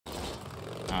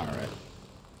Alright.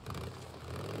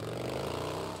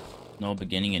 No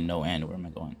beginning and no end. Where am I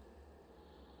going?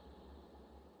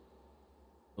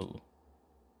 Ooh.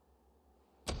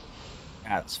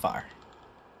 That's far.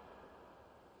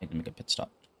 I need to make a pit stop.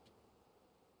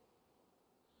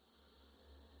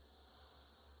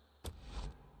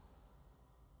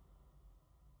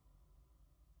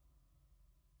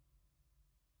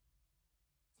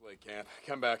 Late camp.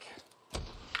 Come back.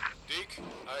 Deke,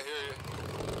 I hear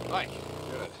you. Mike,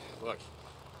 good. Look,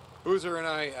 Boozer and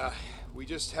I, we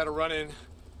just had a run-in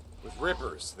with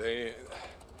Rippers. They...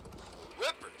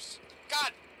 Rippers?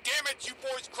 God damn it, you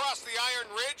boys crossed the Iron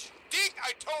Ridge? Deke,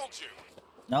 I told you!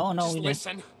 No, Just we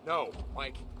listen. didn't. No,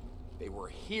 Mike. They were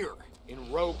here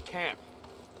in Rogue Camp.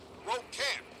 Rogue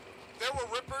Camp? There were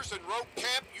Rippers in Rogue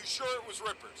Camp? You sure it was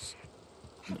Rippers?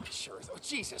 Sure. Oh,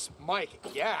 Jesus, Mike,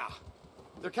 yeah.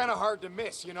 They're kind of hard to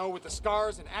miss, you know, with the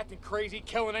scars and acting crazy,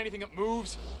 killing anything that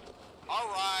moves. All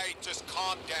right, just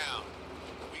calm down.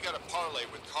 We got a parlay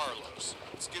with Carlos.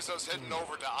 Skizzo's heading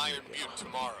over to Iron Butte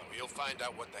tomorrow. He'll find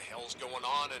out what the hell's going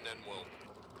on, and then we'll...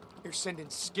 You're sending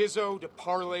Skizzo to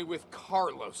parlay with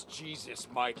Carlos. Jesus,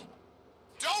 Mike.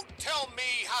 Don't tell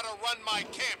me how to run my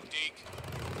camp, Deke.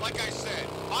 Like I said,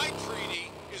 my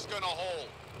treaty is gonna hold.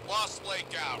 Lost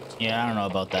Lake out. Yeah, I don't know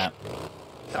about that.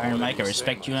 Iron Mike, I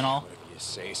respect you and all. You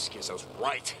say Skizzo's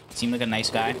right. Seemed like a nice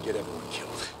guy. Get everyone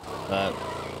killed. But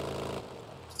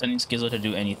sending Skizzo to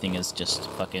do anything is just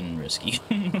fucking risky.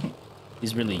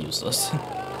 He's really useless.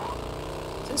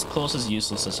 It's as close as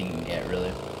useless as you can get,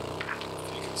 really.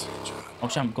 Deacon St, John. Oh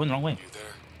shit, I'm going the wrong way. You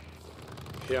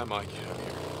there? Yeah, Mike, I'm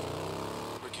here.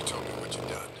 Ricky told me what you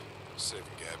done. Saving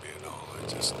Gabby and all. I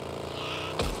just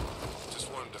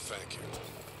wanted to thank you.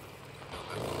 I've known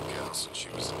that little gal since she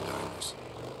was in diapers.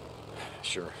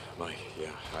 Sure, Mike,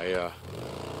 yeah. I,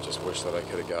 just wish that I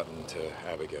could have gotten to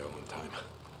Abigail in time.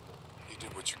 You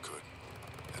did what you could,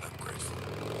 and I'm grateful.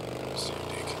 See you,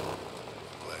 Deke.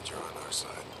 I'm glad you're on our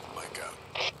side. Mike out.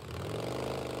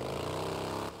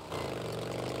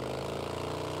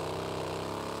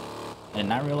 I did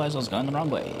not realize I was going the wrong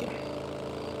way.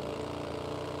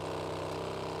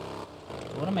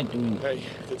 What am I doing? Hey,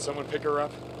 did someone pick her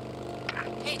up?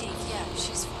 Hey, Deke, yeah,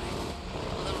 she's fine.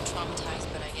 A little traumatized,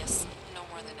 but I guess no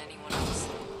more than anyone else.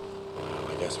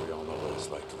 I guess we all know what it's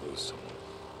like to lose someone.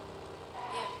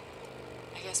 Yeah,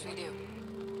 I guess we do.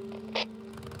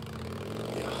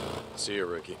 Yeah. See you,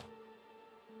 Ricky.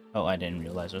 Oh, I didn't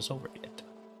realize it was over yet.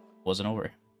 Wasn't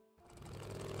over.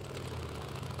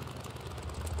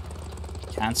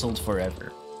 Cancelled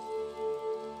forever.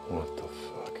 What the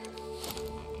fuck?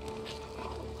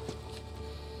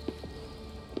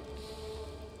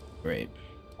 Great.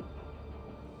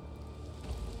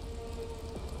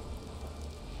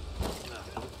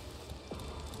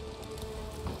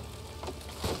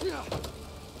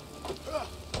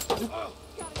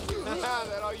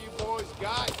 That all you boys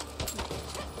got?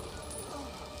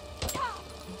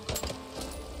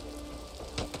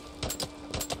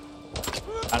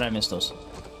 How did I miss those?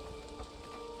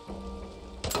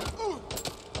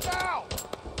 Ow!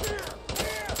 Here!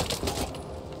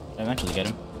 I eventually get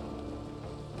him.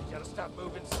 You gotta stop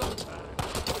moving sometime.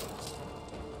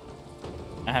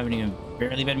 I haven't even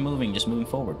barely been moving, just moving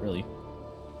forward, really.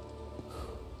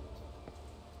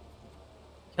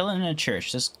 Killing in a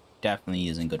church, this definitely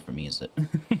isn't good for me, is it?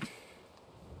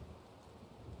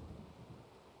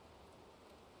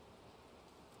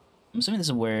 I'm assuming this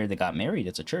is where they got married.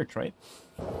 It's a church, right?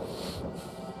 If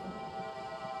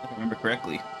I remember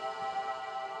correctly.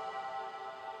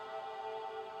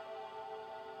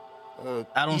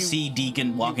 I don't see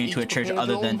Deacon walking into a church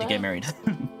other than to get married.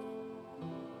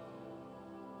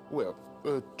 Well,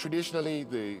 traditionally,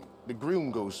 the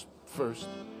groom goes first.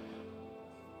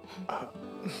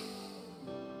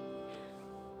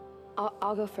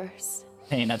 I'll go first.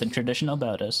 Ain't nothing traditional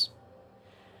about us.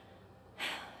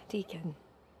 Deacon,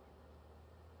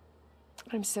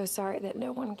 I'm so sorry that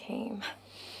no one came.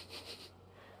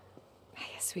 I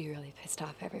guess we really pissed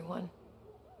off everyone.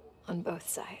 On both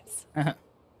sides. I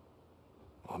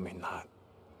mean, not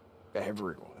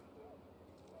everyone.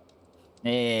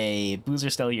 Hey,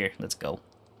 Boozer's still here. Let's go.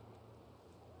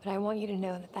 But I want you to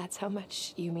know that that's how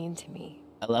much you mean to me.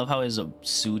 I love how his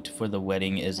suit for the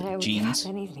wedding is And I would jeans, give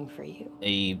anything for you.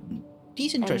 a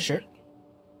decent dress shirt, Anything.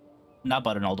 not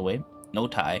buttoned all the way, no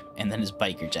tie, and then his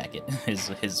biker jacket,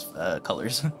 his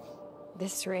colors.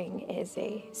 This ring is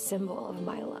a symbol of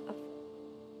my love.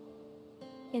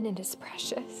 And it is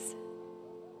precious.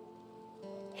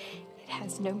 It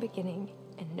has no beginning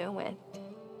and no end.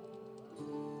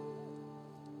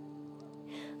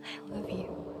 I love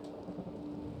you.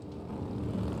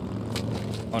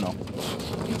 Oh no.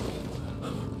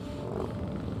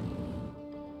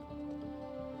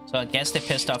 So I guess they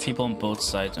pissed off people on both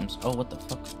sides. Oh, what the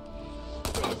fuck?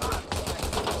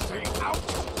 Stay out!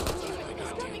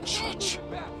 Shh.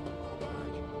 I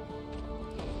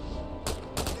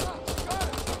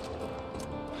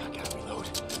gotta reload.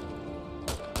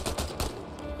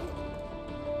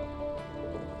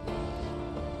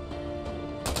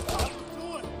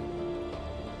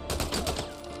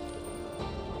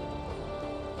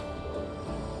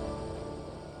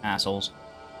 Assholes. I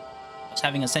was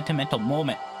having a sentimental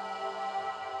moment.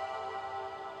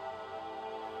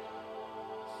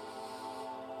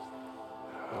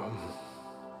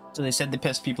 So they said they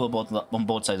pissed people on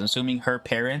both sides. I'm assuming her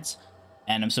parents,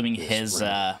 and I'm assuming his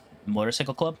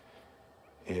motorcycle club.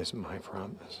 Here's my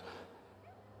promise.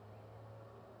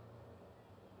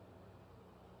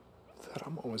 That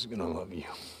I'm always gonna love you.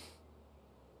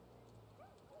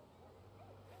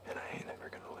 And I ain't ever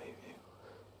gonna leave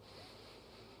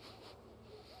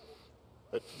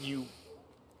you.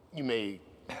 You may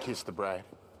kiss the bride.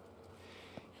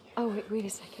 Oh, wait a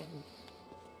second.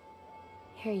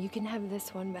 Here, you can have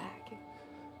this one back.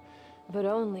 But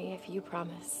only if you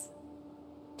promise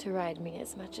to ride me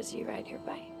as much as you ride your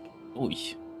bike. Ooh.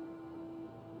 This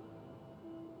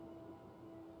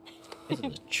is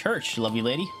a church, lovely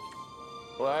lady.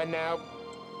 Well, I now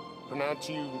pronounce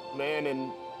you man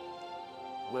and,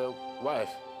 well, wife.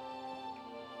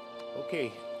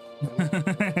 Okay.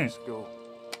 Let's go.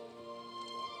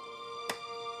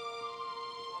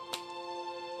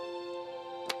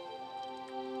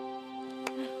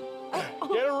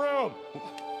 Get a room!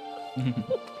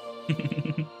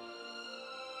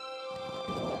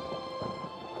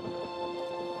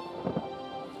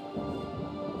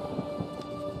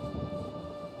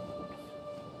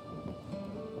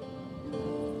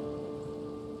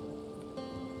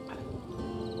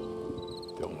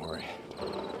 Don't worry.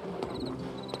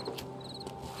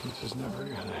 This is never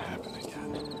gonna happen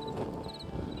again.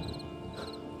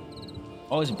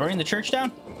 Oh, is it burning the church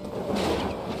down?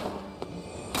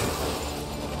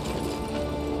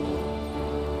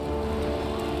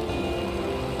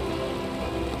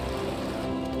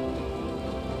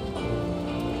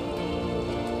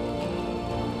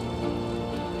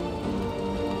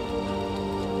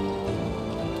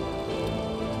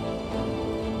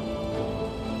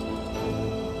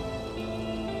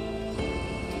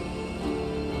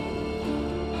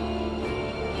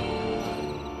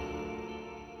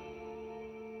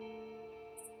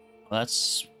 Well,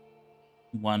 that's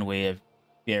one way of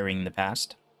burying the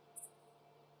past.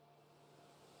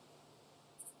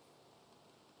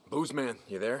 Booze man,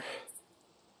 you there?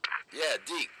 Yeah,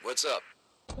 Deke, what's up?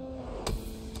 You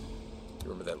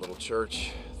remember that little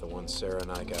church? The one Sarah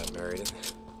and I got married in?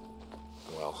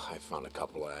 Well, I found a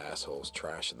couple of assholes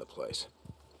trashing the place.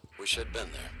 Wish I'd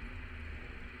been there.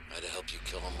 I'd have helped you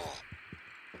kill them all.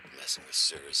 Messing with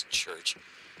Sarah's church.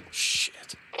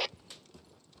 Shit.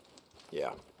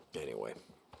 Yeah, anyway.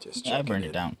 Just Yeah, I checking burned it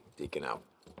in. down. Deacon out.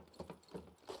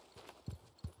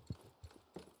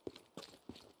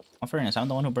 Well, fairness, I'm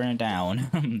the one who burned it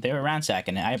down. They were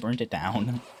ransacking it. I burned it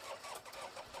down.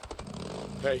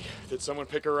 Hey, did someone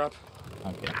pick her up?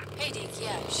 Okay. Hey, Deke,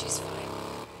 yeah, she's fine.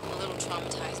 A little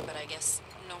traumatized, but I guess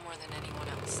no more than anyone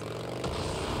else. I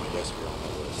guess we're on the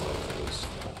list after this.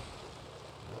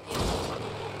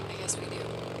 Yeah, I guess we do.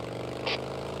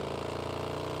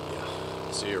 Yeah,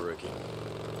 see you, Ricky.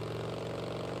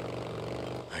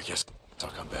 I guess I'll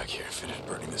come back here and finish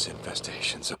burning this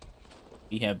infestation, so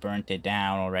We have burnt it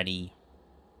down already.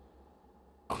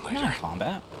 I'm not in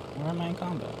combat. Where am I in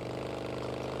combat?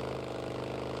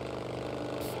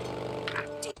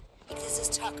 Deke, this is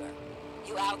Tucker.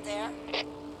 You out there?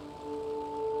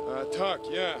 Tuck,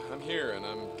 yeah, I'm here, and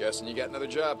I'm guessing you got another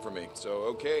job for me. So,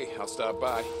 okay, I'll stop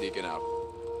by. Deacon out.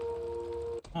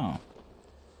 Oh.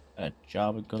 Got a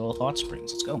job at good old Hot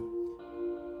Springs. Let's go.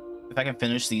 If I can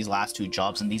finish these last two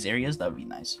jobs in these areas, that would be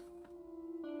nice.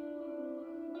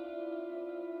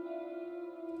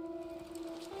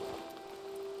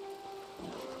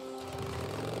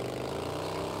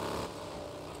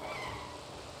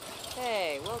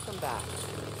 Hey, welcome back.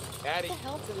 Addie, What the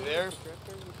hell you there?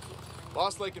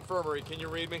 Lost Lake Infirmary, can you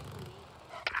read me?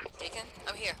 Deacon,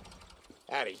 I'm here.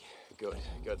 Addie, good.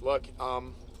 Look, are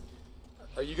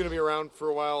you gonna be around for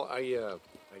a while? I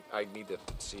need to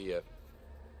see you.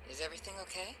 Is everything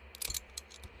okay?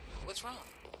 What's wrong?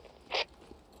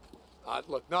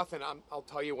 Look, nothing. I'll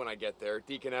tell you when I get there.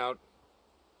 Deacon out.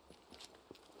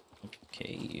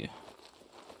 Okay.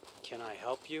 Can I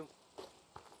help you?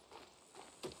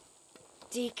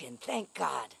 Deacon, thank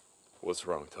God. What's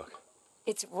wrong, Tuck?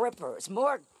 It's rippers.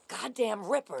 More goddamn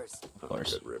rippers. Of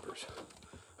course. Good rivers.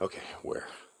 Okay, where?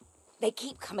 They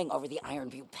keep coming over the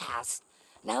Iron View Pass.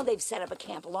 Now they've set up a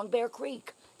camp along Bear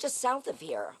Creek, just south of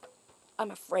here.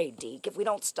 I'm afraid, Deke, if we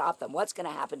don't stop them, what's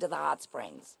gonna happen to the hot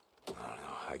springs? I don't know.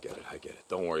 I get it.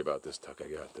 Don't worry about this, Tuck. I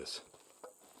got this.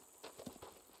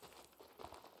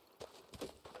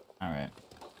 Alright.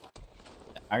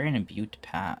 The Iron Butte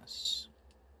Pass.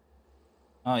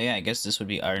 Oh yeah, I guess this would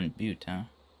be Iron Butte, huh?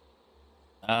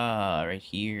 Ah, right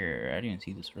here. I didn't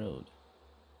see this road.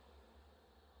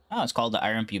 Oh, it's called the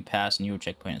Iron Butte Pass, new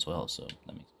checkpoint as well, so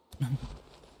that makes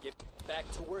Get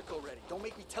back to work already. Don't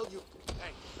make me tell you.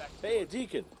 Hey, back to Hey, a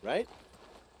deacon, right?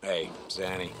 Hey,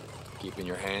 Zanny. Keeping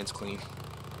your hands clean?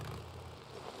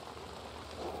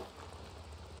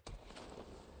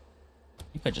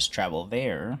 You could just travel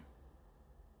there.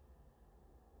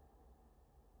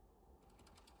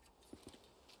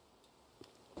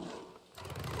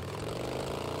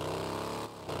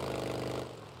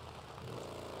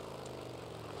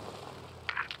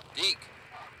 Deke,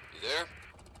 you there?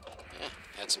 Yeah,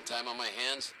 had some time on my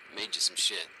hands, made you some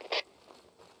shit.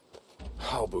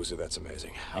 Oh, Boozer, that's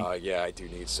amazing. Yeah, I do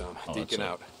need some. Oh, Deacon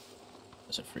out.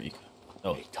 That's a freak.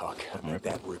 Oh, Hey, Tuck, I'm at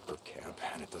that Ripper camp,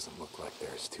 and it doesn't look like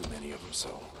there's too many of them,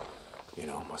 so, you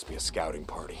know, must be a scouting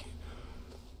party.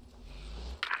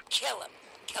 Kill him.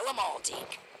 Kill them all,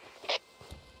 Deke.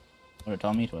 what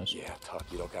tell me twice. Yeah, Tuck,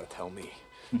 you don't gotta tell me.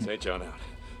 St. John out.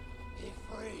 Be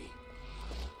free.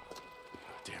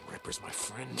 Damn Ripper's my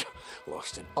friend.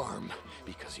 Lost an arm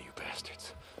because of you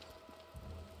bastards.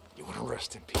 You wanna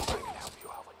rest in peace? I can help you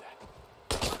out with that.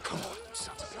 Come on, you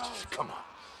sons of bitches. Come on.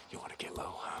 You wanna get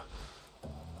low, huh?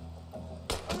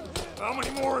 How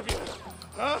many more of you?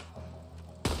 Huh?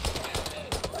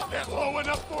 That low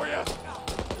enough for you?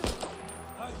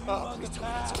 Oh, please tell me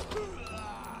that's it.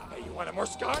 Hey, you want more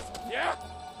scars? Yeah?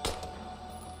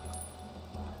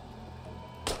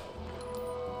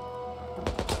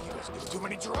 You guys do too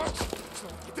many drugs.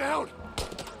 Get down.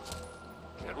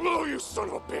 That low, you son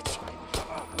of a bitch.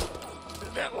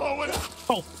 That low enough.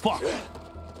 Oh, fuck.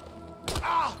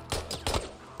 Ah!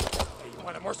 Hey, you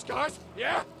want more scars?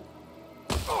 Yeah?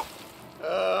 Oh.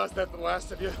 Is that the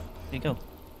last of you? There you go.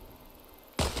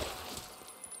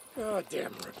 Oh,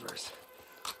 damn Rippers.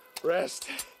 Rest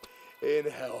in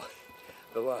hell.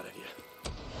 The lot of you.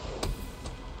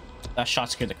 That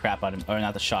shot scared the crap out of me. Or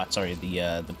not the shot, sorry.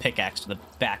 The pickaxe to the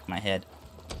back of my head.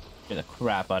 Scared the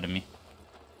crap out of me.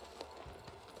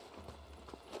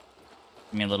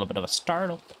 Give me a little bit of a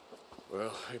startle.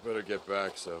 Well, I better get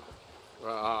back, so... Okay,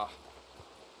 I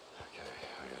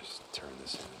gotta just turn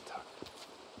this in and tuck.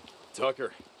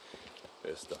 Tucker,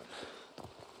 it's done.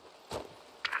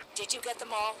 Did you get them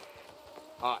all?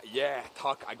 Yeah,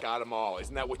 Tuck, I got them all.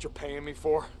 Isn't that what you're paying me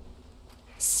for?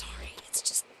 Sorry, it's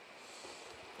just...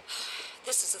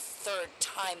 This is the third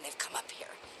time they've come up here,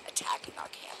 attacking our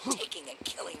camp, taking and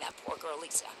killing that poor girl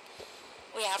Lisa.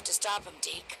 We have to stop them,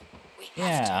 Deke. We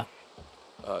have Yeah.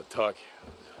 to. Tuck,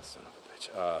 son of a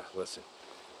bitch. Listen,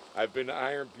 I've been to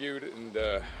Iron Butte and,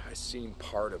 I seen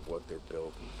part of what they're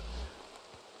building.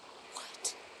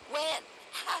 What? When?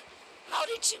 How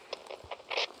did you...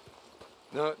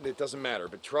 No, it doesn't matter,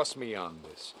 but trust me on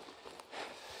this.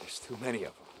 There's too many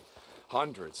of them.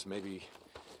 Hundreds, maybe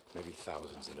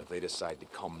thousands, and if they decide to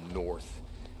come north,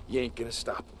 you ain't gonna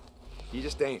stop them. You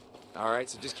just ain't, all right?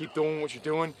 So just keep doing what you're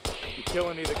doing. You're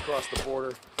killing me to cross the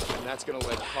border, and that's gonna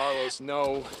let Carlos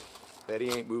know that he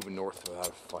ain't moving north without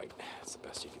a fight. That's the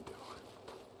best you can do.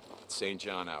 St.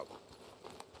 John out.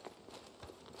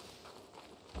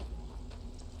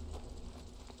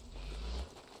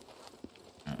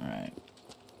 Alright.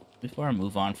 Before I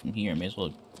move on from here, I may as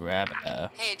well grab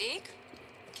Hey, Deke,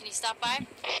 can you stop by?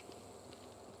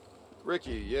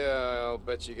 Ricky, yeah, I'll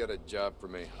bet you got a job for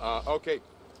me. Okay,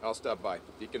 I'll stop by.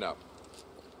 Deacon out.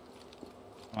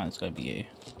 Come on, there's gotta be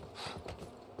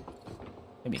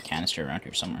a canister around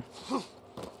here somewhere.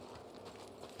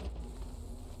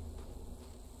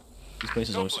 These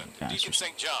places always have Deacon canisters.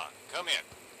 St. John, come in.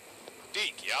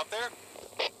 Deke, you out there?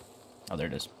 Oh, there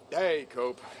it is. Hey,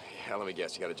 Cope. Yeah, let me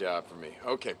guess, you got a job for me.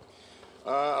 Okay.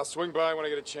 I'll swing by when I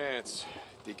get a chance.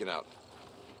 Deacon out.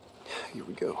 Here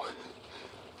we go.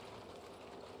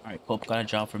 Alright, Pope got a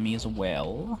job for me as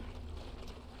well.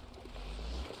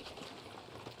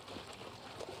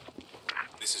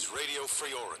 This is Radio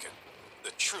Free Oregon.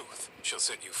 The truth shall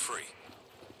set you free.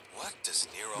 What does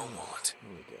Nero want?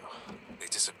 Here we go. They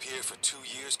disappear for 2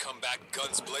 years, come back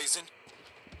guns blazing?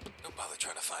 Don't bother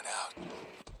trying to find out.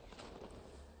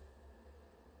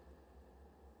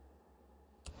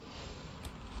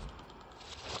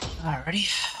 Alrighty.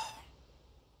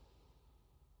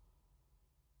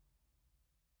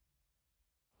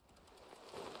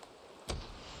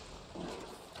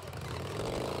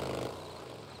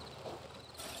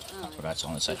 forgot it's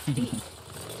on the side.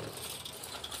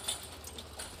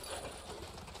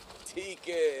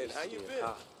 Deacon, how you been?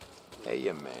 Hey,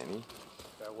 you Manny.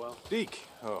 Farewell. Deke.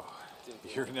 Oh,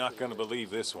 you're not gonna believe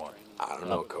this one. I don't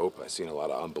know, Cope. I've seen a lot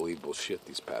of unbelievable shit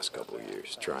these past couple of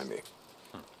years. Try me.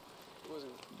 You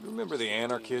remember the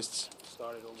anarchists?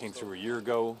 Came through a year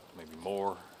ago, maybe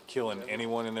more, killing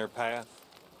anyone in their path,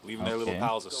 leaving their little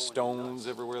piles of stones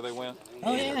everywhere they went.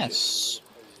 Oh yes.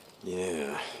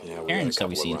 Yeah, we had a Parents that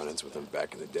we couple seen. of run-ins with them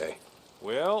back in the day.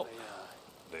 Well,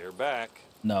 they're back.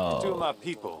 No. 2 of my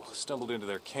people stumbled into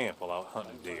their camp while out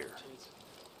hunting deer.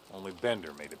 Only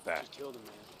Bender made it back.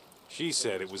 She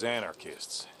said it was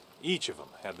anarchists. Each of them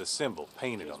had the symbol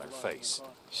painted on their face.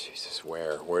 Jesus,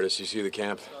 where? Where does she see the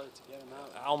camp?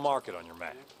 I'll mark it on your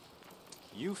map.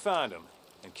 You find them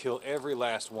and kill every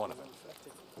last one of them.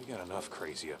 We got enough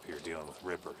crazy up here dealing with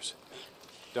rippers.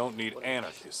 Don't need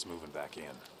anarchists moving back in.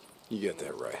 You get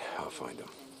that right. I'll find them.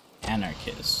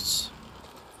 Anarchists.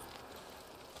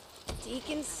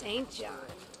 Deacon St. John.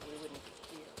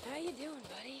 How you doing,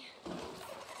 buddy?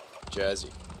 Jazzy,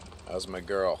 how's my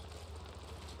girl?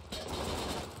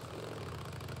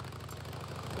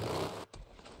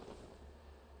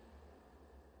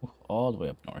 All the way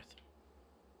up north.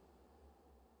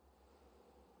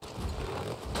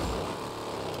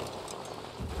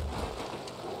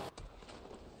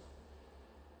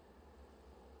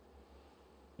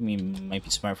 I mean, it might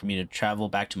be smart for me to travel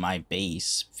back to my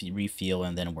base, refuel,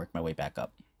 and then work my way back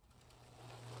up.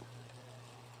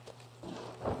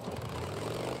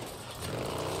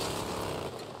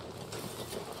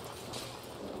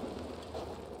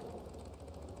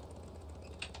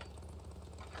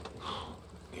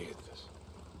 Needed this.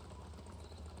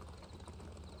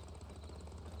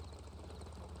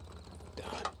 Done.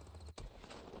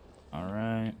 All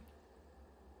right.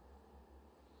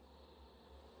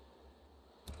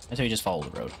 I say we just follow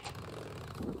the road.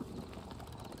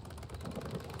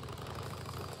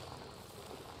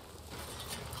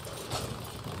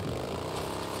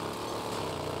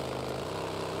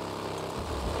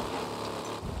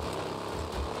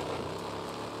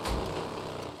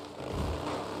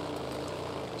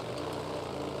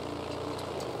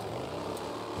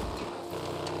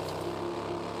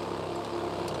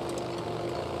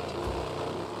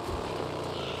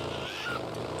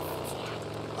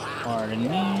 Pardon me.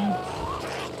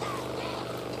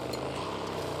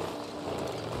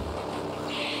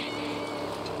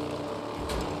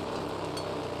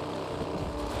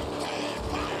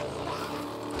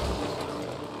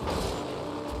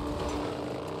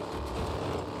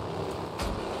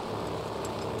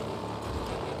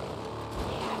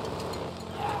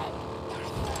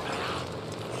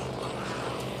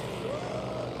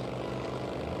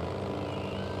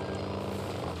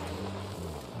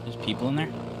 There's people in there?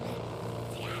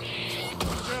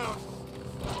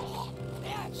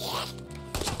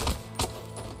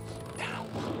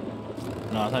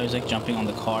 No, I thought he was like jumping on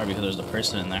the car because there's a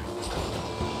person in there.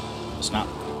 It's not.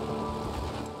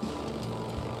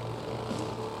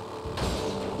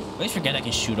 I always forget I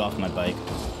can shoot off my bike.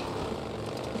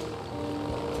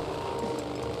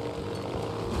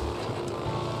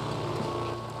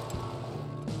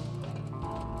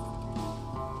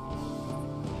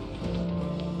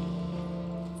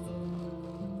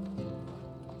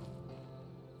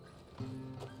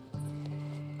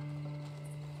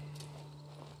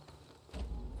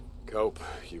 Cope,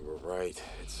 you were right.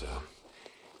 It's,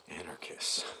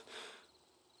 anarchists.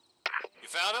 You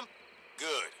found him?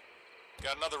 Good.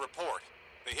 Got another report.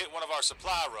 They hit one of our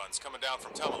supply runs coming down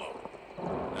from Tumalo.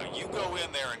 Now you go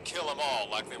in there and kill them all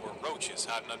like they were roaches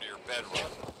hiding under your bedroom.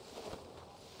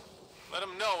 Let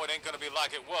them know it ain't gonna be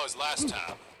like it was last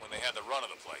time when they had the run of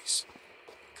the place.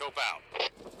 Cope out.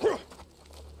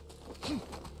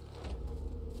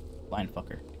 Blind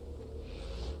fucker.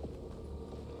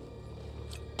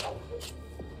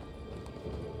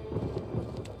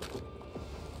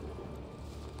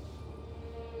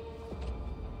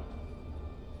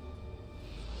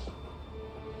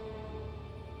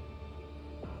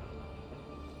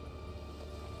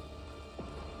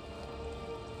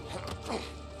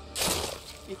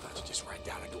 You thought you'd just ride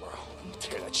down into our home and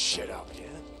tear that shit up,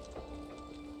 yeah?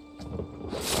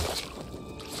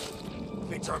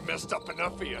 Things aren't messed up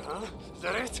enough for you, huh? Is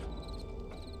that it?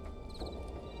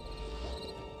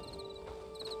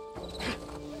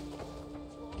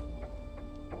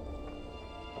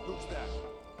 Who's that?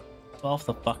 It's off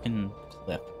the fucking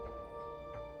cliff.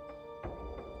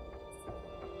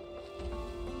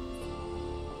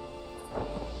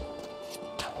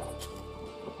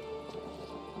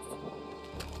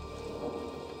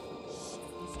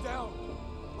 He's down.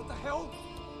 What the hell?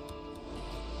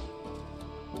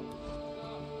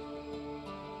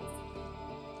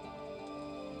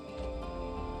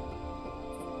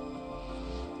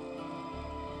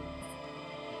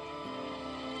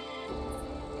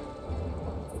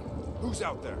 Who's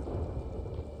out there?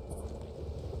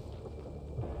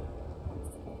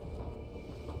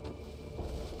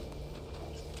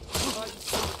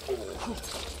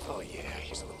 Oh yeah,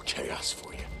 here's a little chaos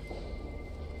for you.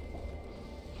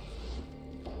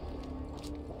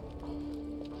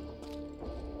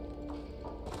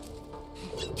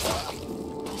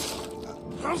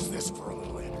 How's this for a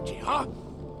little energy, huh?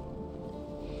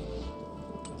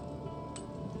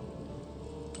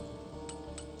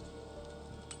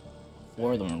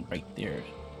 Four of them are right there.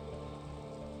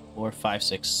 4, 5,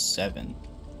 6, 7,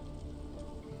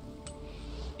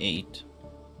 8,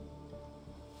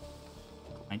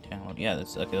 9, 10. Yeah,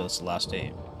 that's okay. That's the last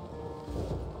 8.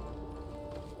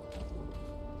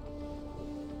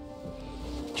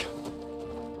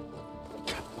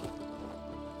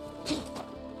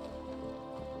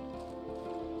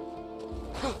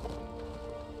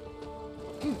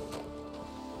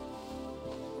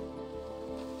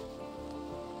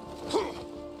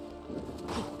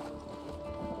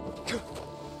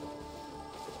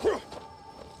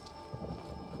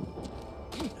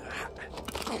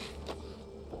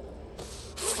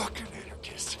 Fucking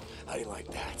anarchist. How do you like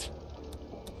that?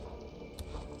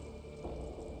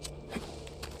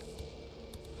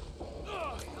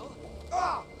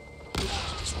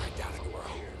 Just right down the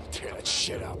world. Tear that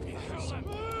shit up.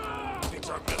 Things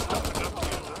aren't messed up enough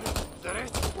yet, huh? Is that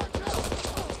it?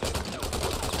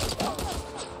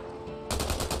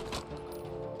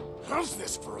 How's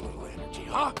this for a little energy,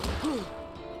 huh?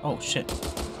 Oh shit!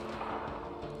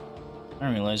 I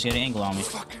didn't realize you had an angle on me.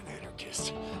 Fucking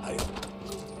anarchist.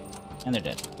 And they're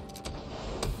dead.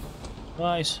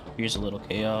 Nice. Here's a little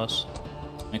chaos.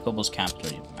 My Kobo's camp's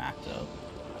already maxed out.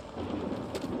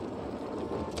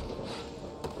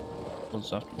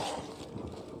 Close after me.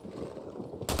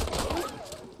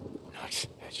 Nice.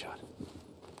 Headshot.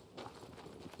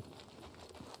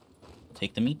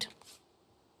 Take the meat.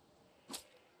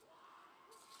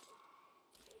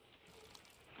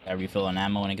 I refill on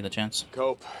ammo when I get the chance.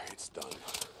 Cope, it's done.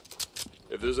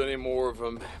 If there's any more of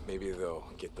them, maybe they'll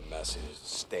get the message to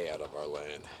stay out of our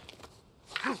land.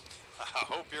 I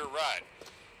hope you're right.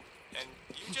 And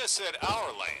you just said our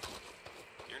land.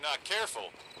 You're not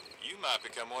careful, you might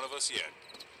become one of us yet.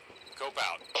 Cope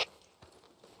out.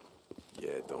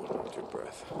 Yeah, don't hold your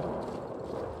breath.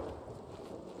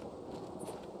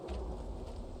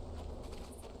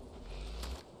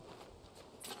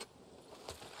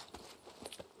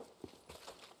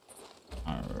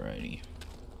 Alrighty.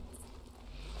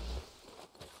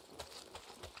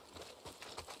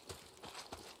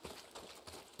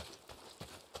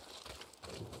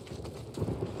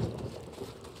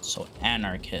 So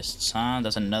anarchists, huh?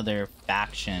 That's another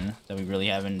faction that we really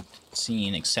haven't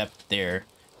seen, except their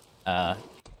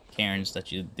cairns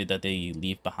that they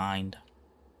leave behind.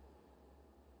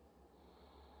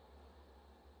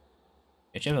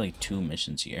 Actually, I have like 2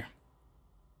 missions here.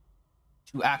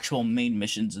 2 actual main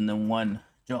missions and then 1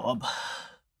 job.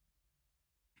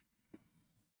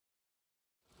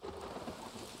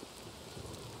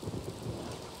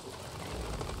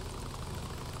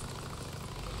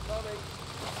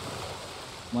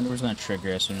 Wonder what's gonna trigger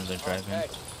as soon as I drive in. Hey,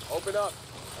 open up.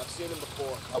 I've seen him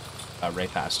before. Oh, got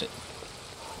right past it.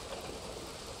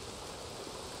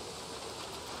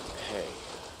 Hey,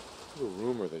 I have a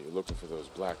rumor that you're looking for those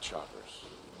black choppers.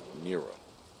 Nero.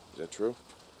 Is that true?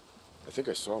 I think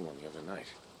I saw one the other night.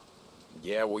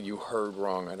 Yeah, well, you heard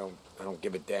wrong. I don't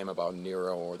give a damn about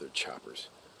Nero or their choppers.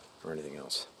 Or anything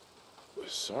else. Well,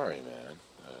 sorry, man.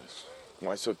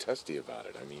 Why so testy about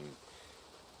it? I mean...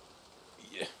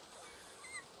 Yeah.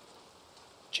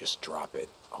 Just drop it,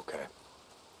 okay?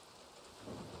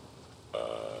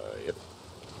 Yep.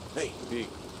 Hey, Deke.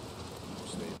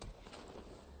 Stay.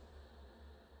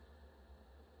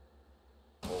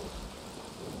 Oh.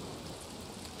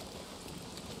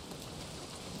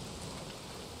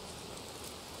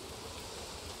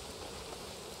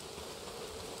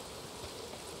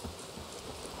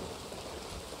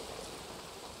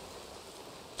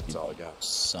 That's all I got.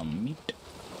 Some meat.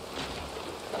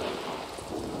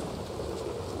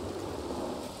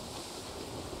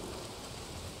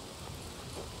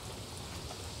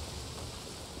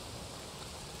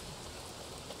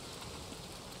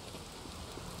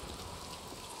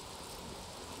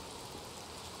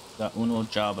 Got uno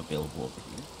job available over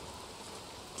here.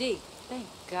 Deke, thank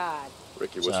God.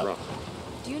 Ricky, what's wrong?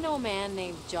 Do you know a man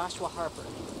named Joshua Harper?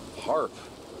 Harp?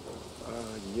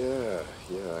 Yeah,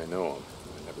 I know him.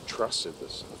 I never trusted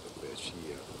this son of a bitch.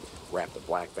 He wrapped a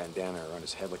black bandana around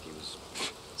his head like he was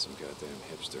some goddamn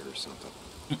hipster or something.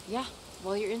 Yeah,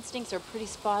 well, your instincts are pretty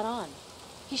spot on.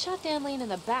 He shot Dan Lane in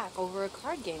the back over a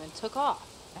card game and took off.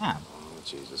 Damn. Oh,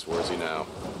 Jesus, where's he now?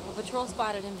 A patrol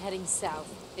spotted him heading south.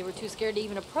 They were too scared to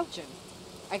even approach him.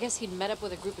 I guess he'd met up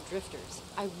with a group of drifters.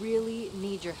 I really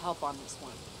need your help on this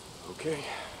one. Okay,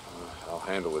 I'll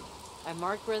handle it. I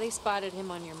marked where they spotted him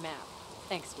on your map.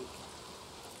 Thanks, Deke.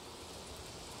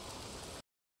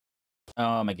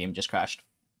 Oh, my game just crashed.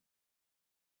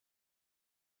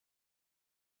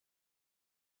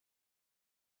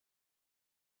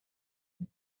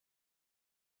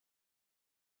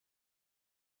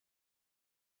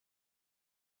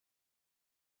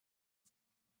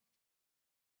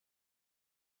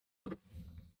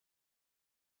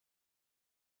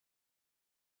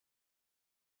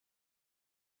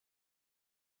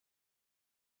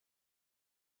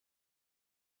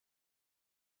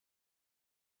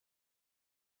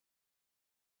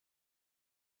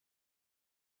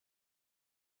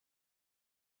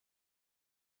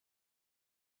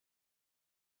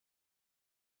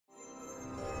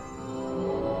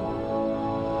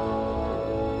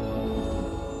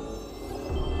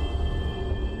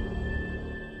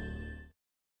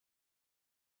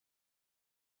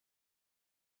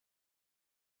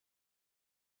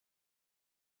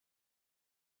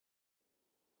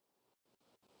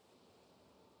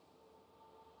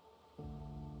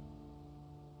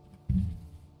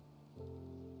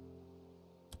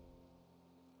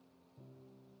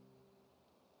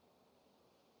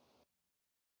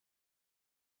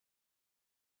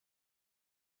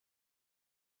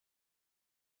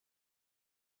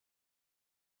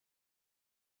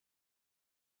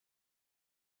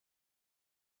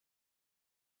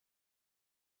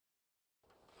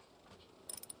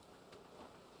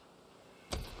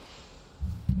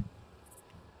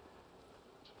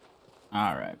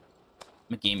 Alright.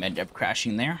 My game ended up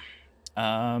crashing there.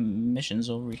 Missions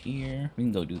over here. We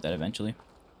can go do that eventually.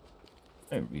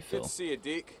 Refill. Good to see you,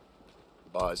 Deke.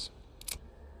 Buzz.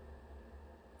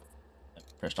 I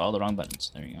pressed all the wrong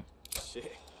buttons. There you go.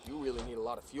 Shit, you really need a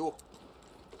lot of fuel.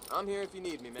 I'm here if you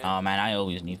need me, man. Oh man, I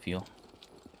always need fuel.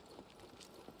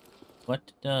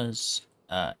 What does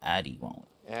Addie want?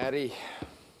 Addie.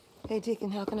 Hey,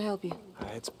 Deacon, how can I help you?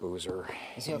 It's Boozer.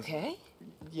 Is he okay?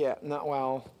 Yeah, not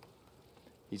well.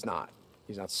 He's not.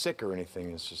 He's not sick or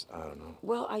anything. It's just, I don't know.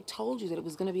 Well, I told you that it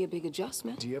was going to be a big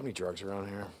adjustment. Do you have any drugs around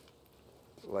here?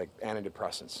 Like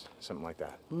antidepressants, something like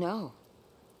that? No.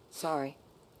 Sorry.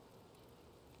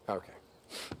 Okay.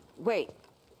 Wait.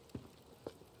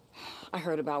 I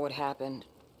heard about what happened.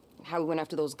 How we went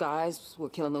after those guys who were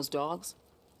killing those dogs.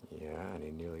 Yeah, and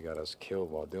he nearly got us killed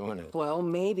while doing it. Well,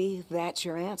 maybe that's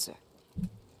your answer.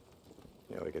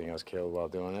 Nearly getting us killed while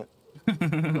doing it?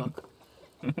 Look,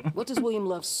 what does William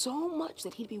love so much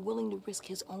that he'd be willing to risk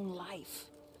his own life?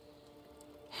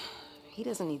 He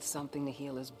doesn't need something to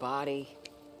heal his body.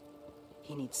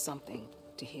 He needs something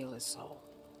to heal his soul.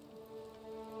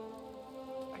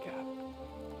 I got it.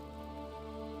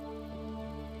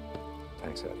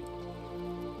 Thanks, Eddie.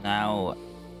 Now,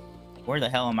 where the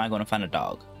hell am I going to find a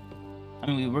dog? I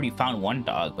mean, we already found one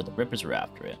dog, but the Rippers are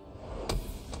after it.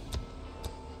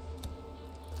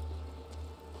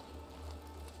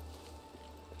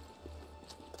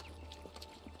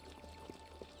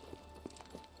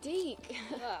 Deke,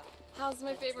 how's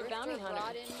my favorite bounty hunter?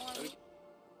 What's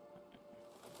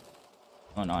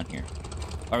going on here?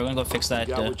 Are we gonna go fix that?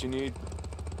 You got what you need?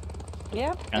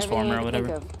 Yeah. Transformer or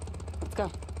whatever. Let's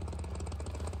go.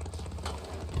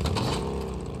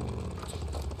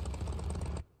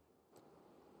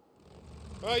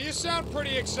 Well, you sound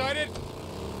pretty excited.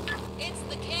 It's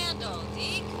the candle,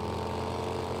 Deke.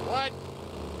 What?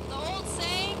 The old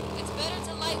saying, it's better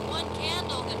to light one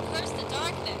candle than curse the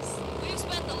darkness. We've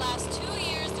spent the last 2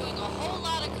 years doing a whole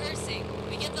lot of cursing.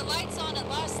 We get the lights on at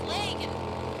last leg, and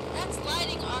that's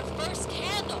lighting our first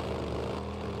candle.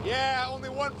 Yeah, only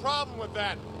one problem with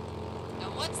that.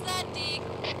 And what's that, Deke?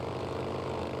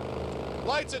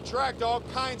 Lights attract all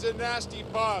kinds of nasty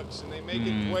bugs, and they make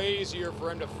it way easier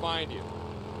for him to find you.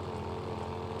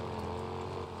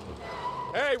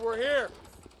 Hey, we're here.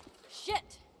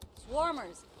 Shit!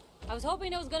 Swarmers. I was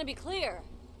hoping it was gonna be clear.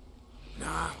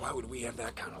 Nah, why would we have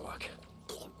that kind of luck?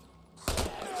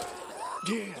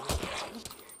 Yeah.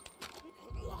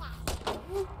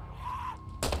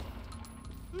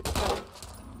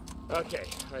 Okay,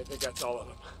 I think that's all of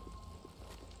them.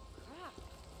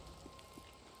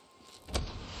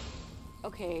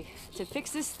 Okay, to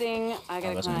fix this thing, I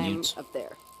gotta climb up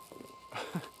there.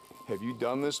 Have you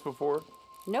done this before?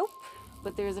 Nope,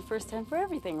 but there's a first time for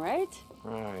everything, right?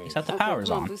 Right. He's got the powers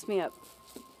come on. Boost me up.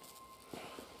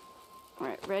 All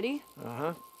right, ready?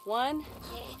 1,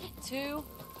 2,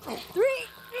 3.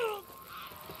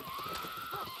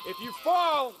 If you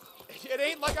fall, it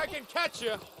ain't like I can catch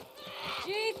you.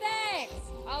 Gee, thanks.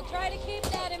 I'll try to keep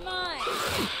that in mind.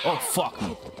 Oh, fuck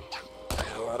me.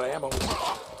 A lot of ammo.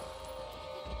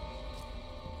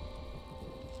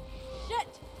 Shit!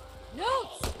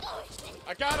 Notes!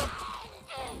 I got him.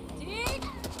 Dig!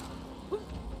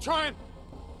 Trying.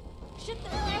 Shit,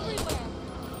 they're everywhere.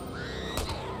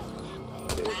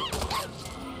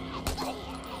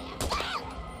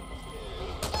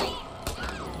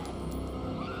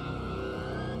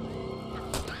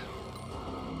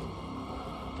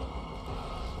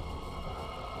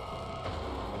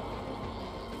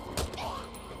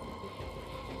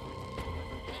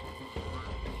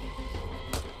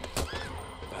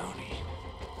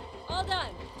 All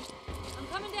done. I'm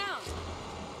coming down.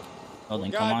 Oh, then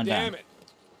God come on damn down. it.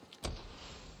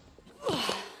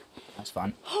 That's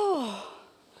fun.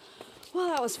 Well,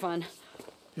 that was fun.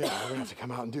 Yeah, we're gonna have to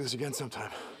come out and do this again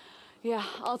sometime. Yeah,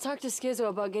 I'll talk to Skizzo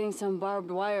about getting some barbed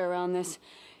wire around this.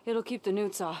 It'll keep the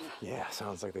newts off. Yeah,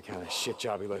 sounds like the kind of shit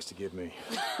job he likes to give me.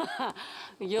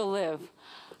 You'll live.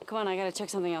 Come on, I gotta check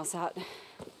something else out.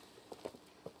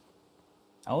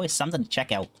 Always something to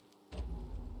check out.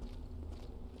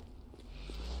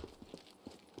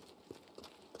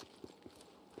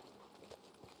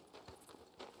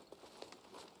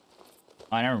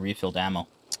 Oh, I never refilled ammo.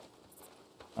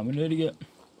 I'm an idiot.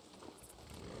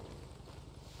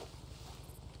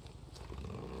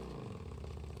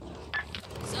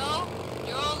 So,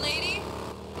 your old lady?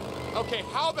 Okay,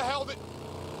 how the hell did...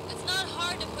 It's not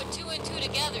hard to put two and two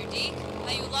together, Deke.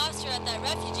 How you lost her at that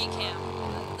refugee camp.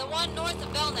 The one north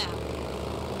of Belknap.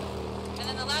 And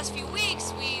then the last few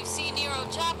weeks, we've seen Nero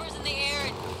choppers in the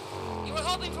air, and you were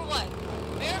hoping for what?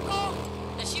 A miracle?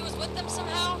 That she was with them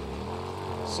somehow?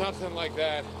 Something like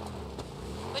that.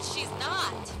 But she's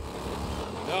not.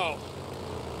 No.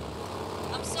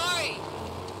 I'm sorry.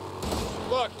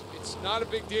 Look, it's not a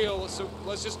big deal, so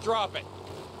let's just drop it.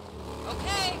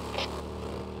 Okay.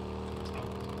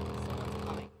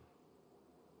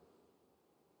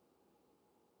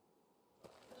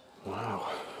 Wow,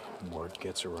 word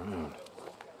gets around.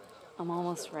 I'm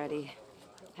almost ready.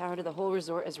 Power to the whole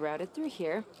resort is routed through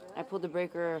here. I pulled the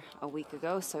breaker a week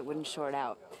ago so it wouldn't short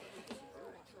out.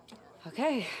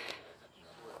 Okay.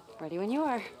 Ready when you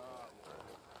are.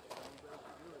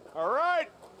 All right.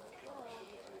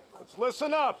 Let's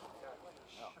listen up.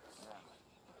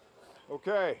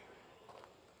 Okay.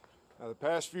 Now, the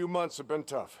past few months have been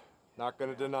tough. Not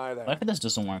gonna deny that. What if this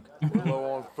doesn't work? We're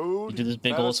low on food. You do this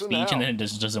big old medicine, speech and hell, then it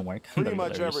just doesn't work. pretty That'd be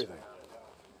much hilarious. everything.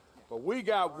 But we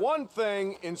got one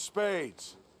thing in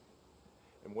spades.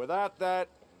 And without that,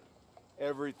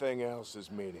 everything else is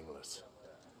meaningless.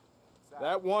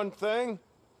 That one thing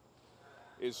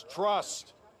is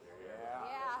trust.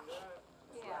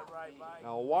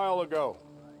 Now, a while ago,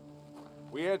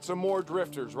 we had some more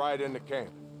drifters right into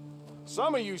camp.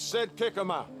 Some of you said kick them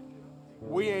out.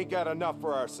 We ain't got enough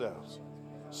for ourselves.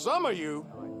 Some of you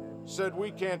said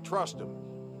we can't trust them.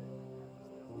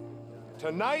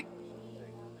 Tonight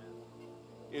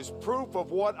is proof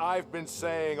of what I've been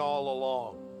saying all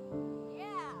along.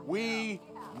 We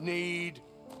need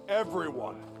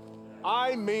everyone.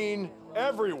 I mean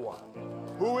everyone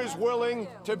who is willing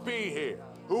to be here,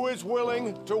 who is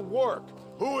willing to work,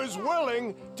 who is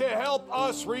willing to help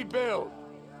us rebuild.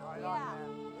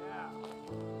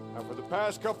 Now, for the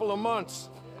past couple of months,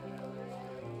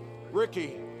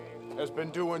 Ricky has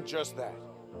been doing just that.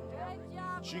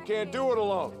 She can't do it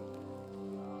alone.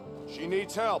 She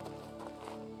needs help.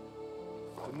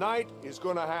 Tonight is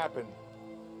gonna happen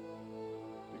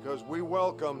because we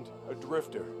welcomed a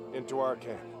drifter into our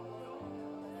camp.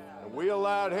 And we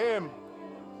allowed him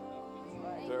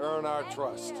to earn our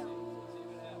trust.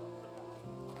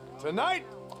 Tonight,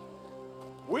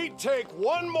 we take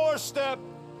one more step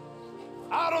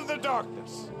out of the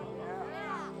darkness.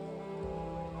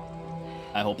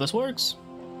 I hope this works.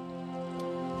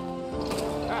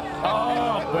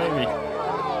 Oh, baby.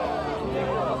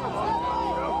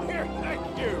 Here, thank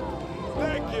you.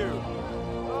 Thank you.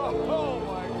 Oh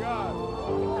my God.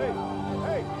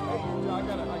 Hey, I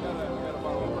gotta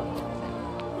borrow.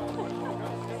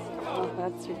 Oh,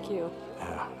 that's your cue.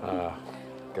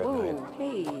 Good night. Oh,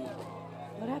 hey.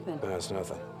 What happened? That's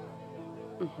nothing.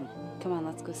 Come on,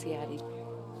 let's go see Addie.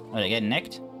 Oh, they get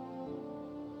nicked?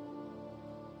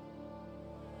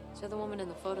 So the woman in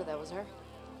the photo, that was her?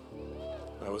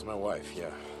 That was my wife,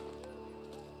 yeah.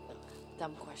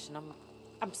 Dumb question.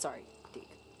 I'm sorry, Deke.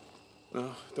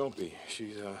 No, don't be.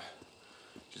 She's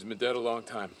been dead a long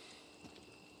time.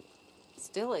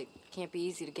 Still, it can't be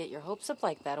easy to get your hopes up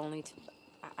like that, only to...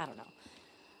 I don't know.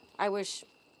 I wish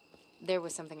there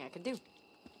was something I could do.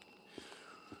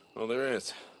 Well, there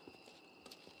is.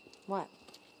 What?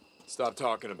 Stop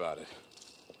talking about it.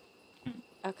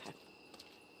 Okay.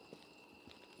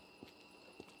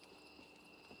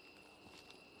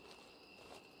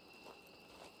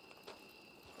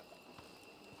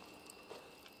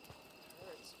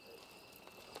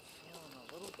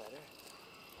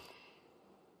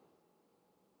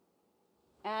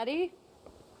 Addie?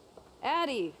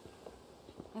 Addie!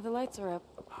 Oh, the lights are up.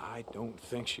 I don't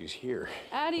think she's here.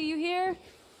 Addie, you here?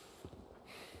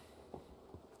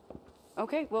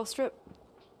 Okay, well, strip.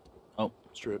 Oh.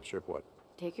 Strip what?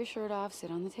 Take your shirt off, sit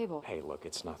on the table. Hey, look,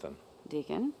 it's nothing.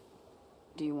 Deacon,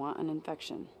 do you want an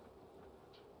infection?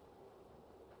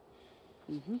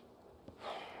 Mm-hmm.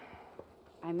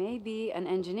 I may be an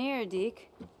engineer,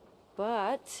 Deke,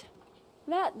 but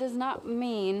that does not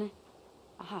mean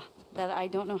that I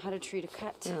don't know how to treat a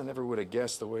cut. Yeah, I never would have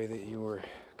guessed the way that you were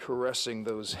caressing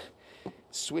those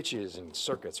switches and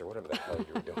circuits or whatever the hell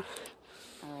you were doing.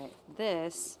 All right,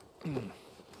 this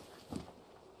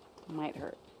might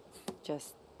hurt.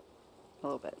 Just a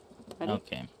little bit. Ready?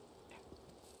 Okay.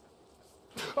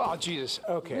 Oh, Jesus.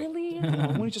 Okay. Really? Why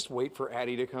don't we just wait for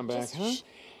Addie to come back, Just, huh? shh.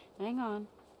 Hang on.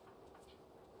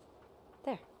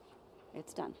 There.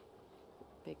 It's done.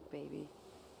 Big baby.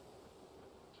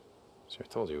 So I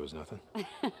told you it was nothing.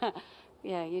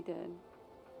 Yeah, you did.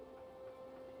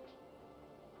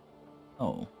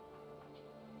 Oh.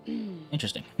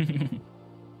 Interesting.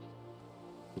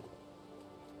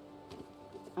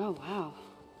 Oh, wow.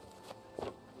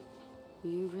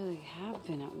 You really have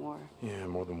been at war. Yeah,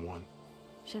 more than one.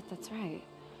 Shit, that's right.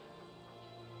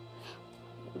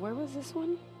 Where was this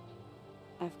one?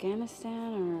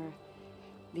 Afghanistan or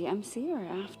the MC or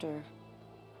after?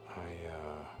 I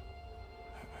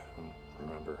don't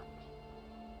remember.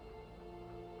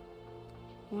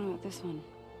 What about this one?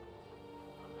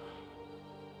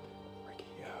 Ricky,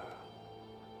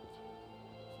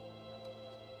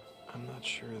 I'm not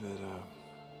sure that,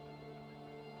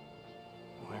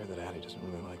 well, I heard that Addie doesn't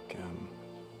really like,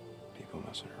 people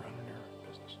messing around in her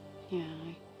business.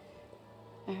 Yeah,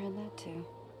 I heard that too.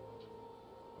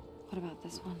 What about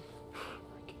this one?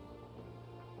 Ricky.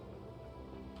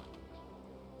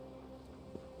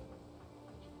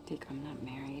 Deke, I'm not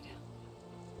married.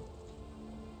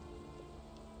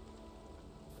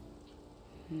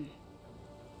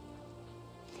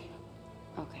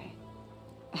 Okay.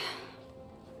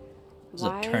 It's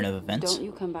a turn of events. Don't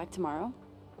you come back tomorrow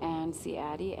and see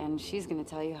Addie, and she's gonna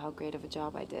tell you how great of a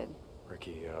job I did.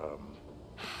 Ricky,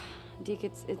 Deke,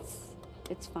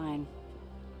 it's fine.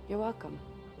 You're welcome.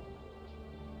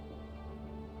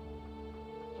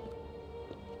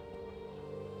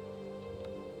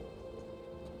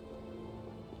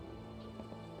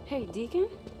 Hey, Deacon?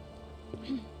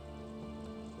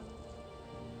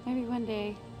 Maybe one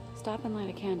day, stop and light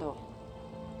a candle.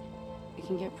 It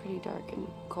can get pretty dark and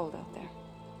cold out there.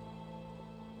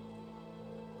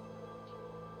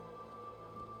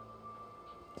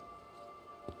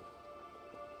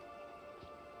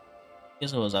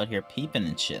 Guess I was out here peeping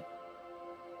and shit.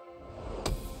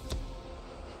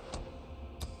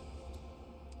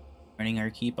 Earning our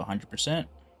keep 100%.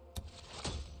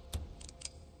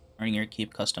 Earning our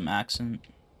keep custom accent.